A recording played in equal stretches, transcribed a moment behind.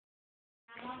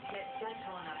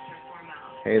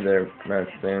Hey there, Matt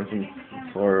Stanton,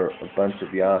 for a bunch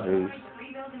of yahoos.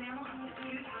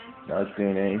 Not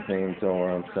doing anything until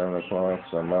around 7 o'clock,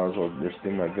 so I might as well just do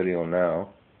my video now.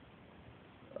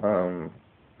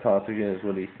 Topic is,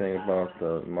 what do you think about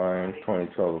the Mayans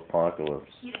 2012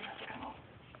 apocalypse?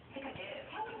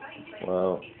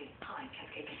 Well,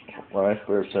 when I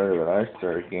first heard of it, I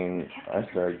started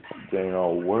getting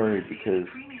all worried because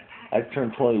I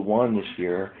turned 21 this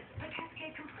year,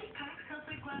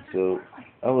 so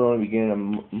I would only be getting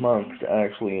a month to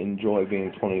actually enjoy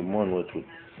being 21, which would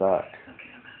suck.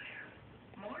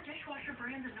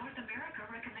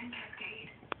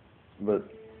 But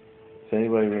if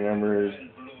anybody remembers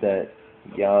that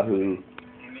Yahoo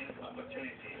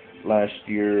last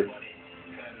year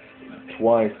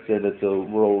twice said that the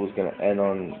world was going to end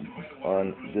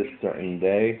on this certain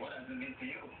day,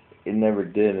 it never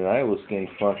did, and I was getting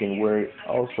fucking worried.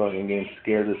 I was fucking getting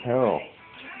scared as hell.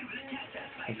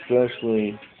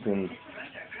 Especially since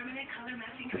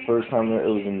the first time it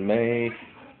was in May,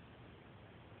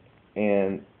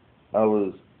 and I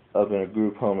was up in a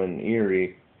group home in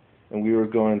Erie, and we were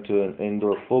going to an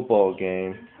indoor football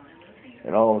game,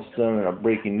 and all of a sudden a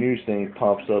breaking news thing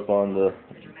pops up on the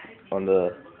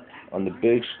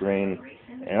big screen,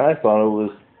 and I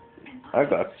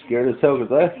got scared as hell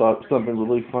because I thought something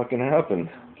really fucking happened.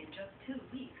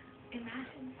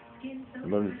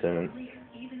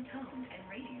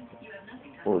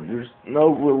 Well, there's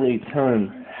no really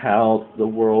telling how the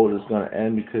world is going to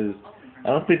end, because I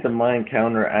don't think the Mayan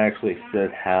calendar actually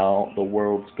said how the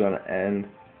world's going to end.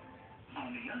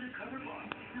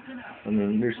 I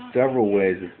mean, there's several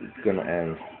ways it's going to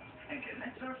end.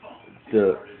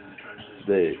 The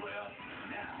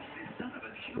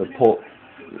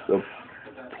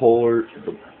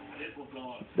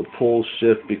poles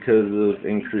shift because of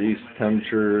increased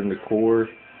temperature in the core,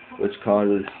 which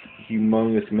causes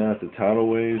humongous amounts of tidal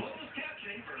waves.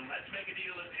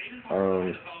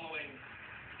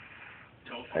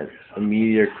 A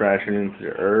meteor crashing into the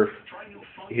Earth,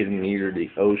 hitting either the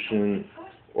ocean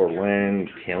or land,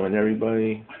 killing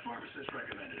everybody.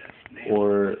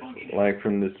 Or like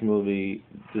from this movie,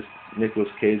 this Nicolas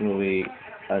Cage movie,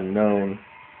 Unknown,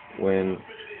 when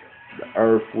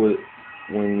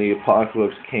the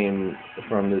apocalypse came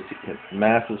from this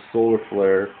massive solar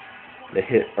flare that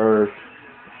hit Earth,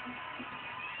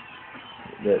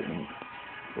 that,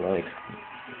 like,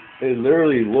 it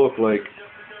literally looked like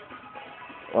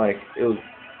it was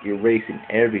erasing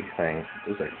everything. It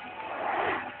was like,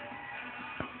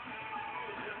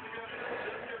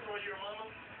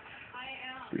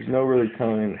 there's no really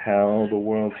telling how the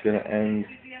world's gonna end,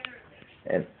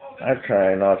 and I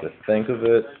try not to think of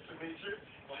it,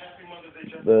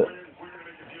 but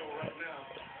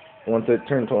once I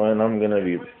turn 21, I'm gonna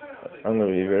be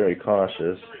very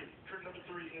cautious.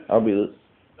 I'm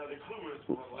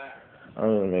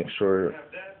gonna make sure.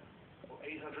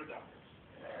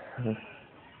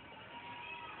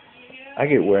 I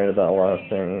get worried about a lot of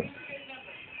things,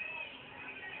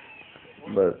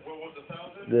 but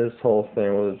this whole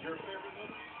thing with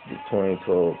the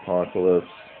 2012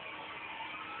 apocalypse,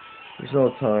 there's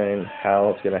no telling how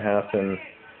it's gonna happen.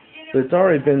 But it's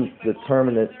already been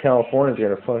determined that California's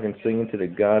gonna fucking sink into the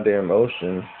goddamn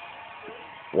ocean.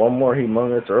 One more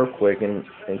humongous earthquake and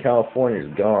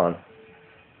California's gone.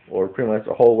 Or pretty much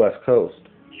the whole West Coast.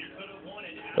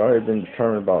 It's already been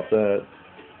determined about that.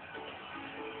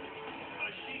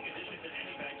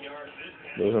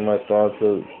 Those are my thoughts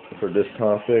for this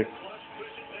topic.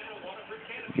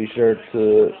 Be sure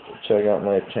to check out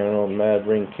my channel, Mad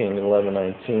Ring King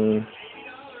 1119,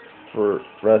 for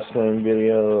wrestling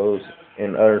videos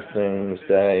and other things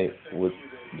that I would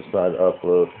decide to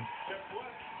upload.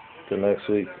 Till next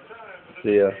week.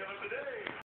 See ya.